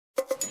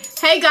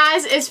Hey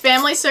guys, it's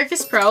Family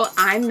Circus Pro.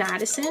 I'm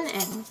Madison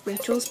and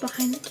Rachel's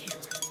behind the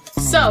camera.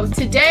 So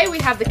today we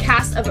have the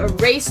cast of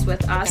ERASED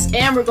with us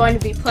and we're going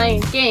to be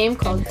playing a game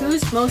called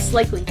Who's Most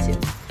Likely To,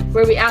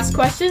 where we ask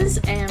questions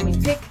and we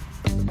pick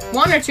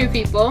one or two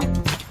people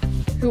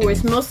who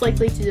was most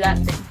likely to do that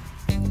thing.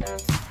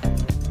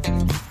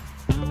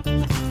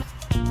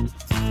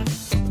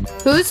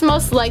 Who's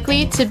most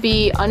likely to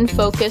be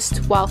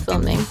unfocused while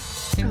filming?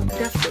 Oh,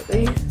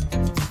 definitely.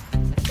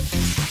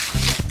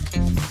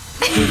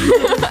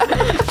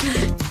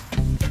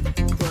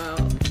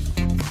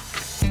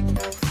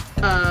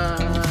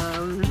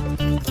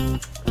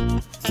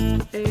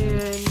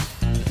 And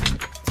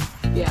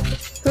yeah.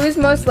 Who's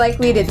most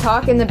likely to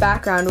talk in the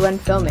background when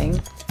filming?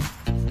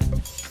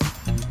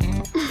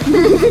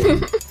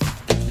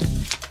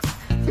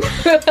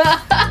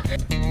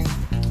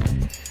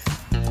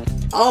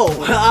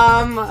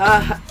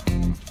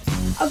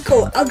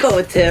 I'll go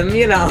with Tim,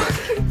 you know.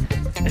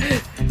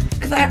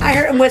 Cause I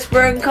heard him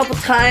whispering a couple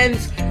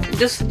times.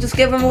 Just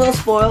give him a little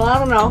spoil, I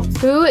don't know.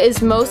 Who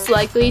is most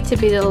likely to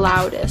be the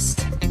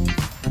loudest?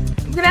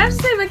 I'm gonna have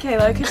to say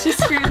Michaela because she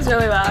screams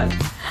really loud.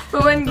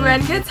 But when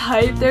Gwen gets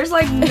hyped, there's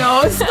like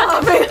no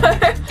stopping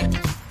her.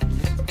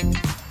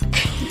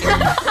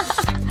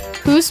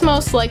 Who's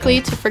most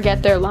likely to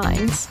forget their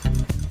lines?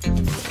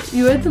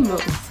 You had the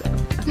most. So.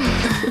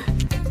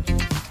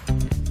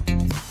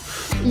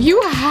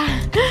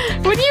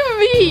 What do you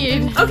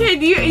mean? Okay,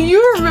 do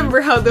you remember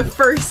how the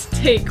first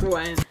take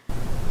went?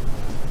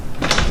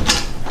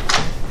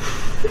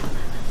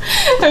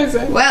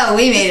 Well,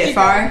 we made it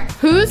far.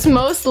 Who's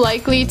most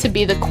likely to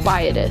be the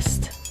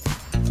quietest?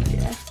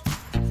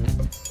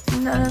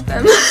 None of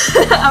them.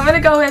 I'm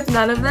gonna go with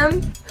none of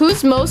them.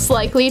 Who's most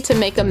likely to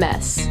make a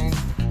mess?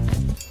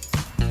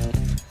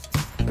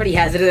 Pretty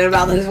hesitant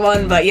about this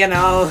one, but you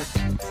know.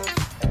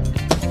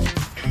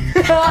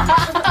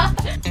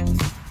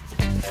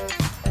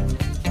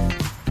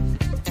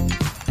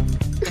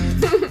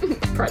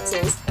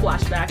 Pretzels,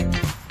 flashback.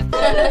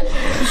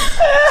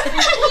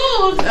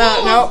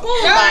 Nope.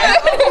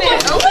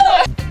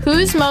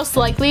 Who's most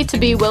likely to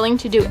be willing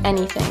to do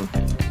anything?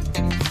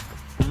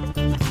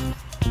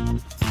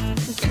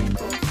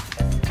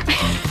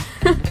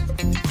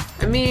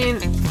 I mean,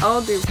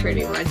 I'll do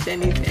pretty much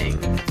anything.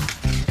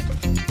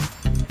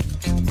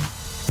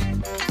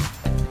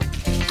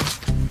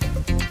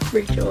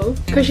 Rachel,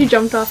 because she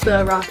jumped off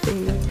the rock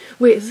thingy.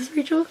 Wait, is this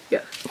Rachel?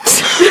 Yeah.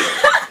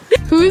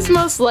 Who's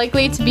most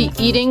likely to be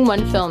eating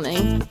when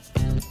filming?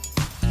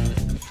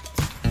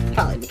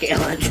 Probably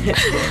Michaela.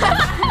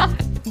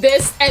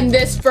 This and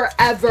this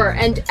forever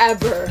and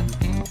ever.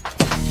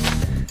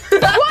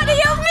 What do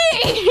you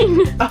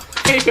mean? Oh,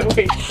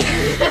 wait.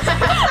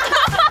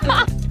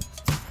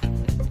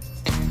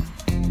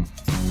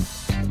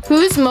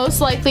 Who's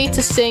most likely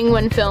to sing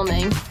when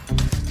filming?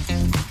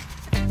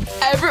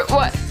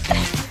 What?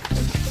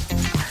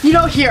 You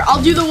know, here,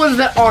 I'll do the ones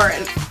that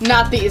aren't.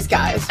 Not these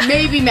guys.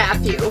 Maybe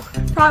Matthew.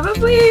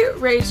 Probably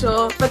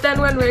Rachel, but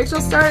then when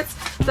Rachel starts,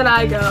 then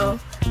I go.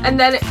 And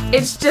then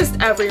it's just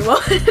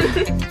everyone.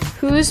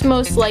 Who's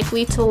most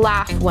likely to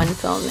laugh when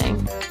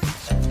filming?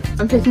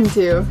 I'm picking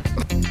two.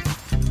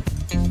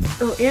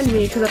 Oh, and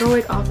me, because I don't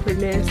like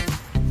awkwardness.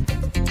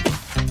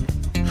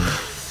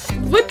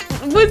 What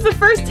was the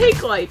first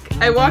take like?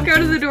 I walk out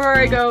of the door,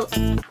 I go,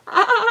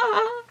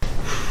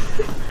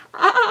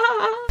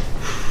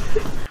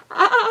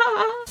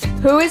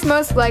 Who is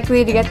most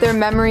likely to get their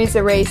memories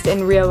erased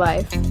in real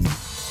life?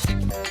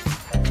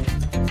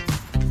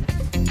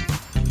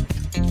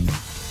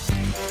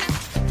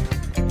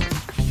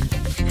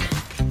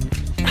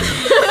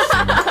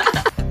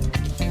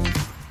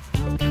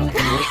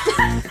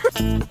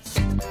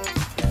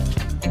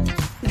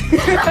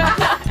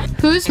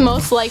 Who's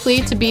most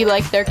likely to be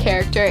like their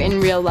character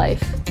in real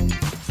life?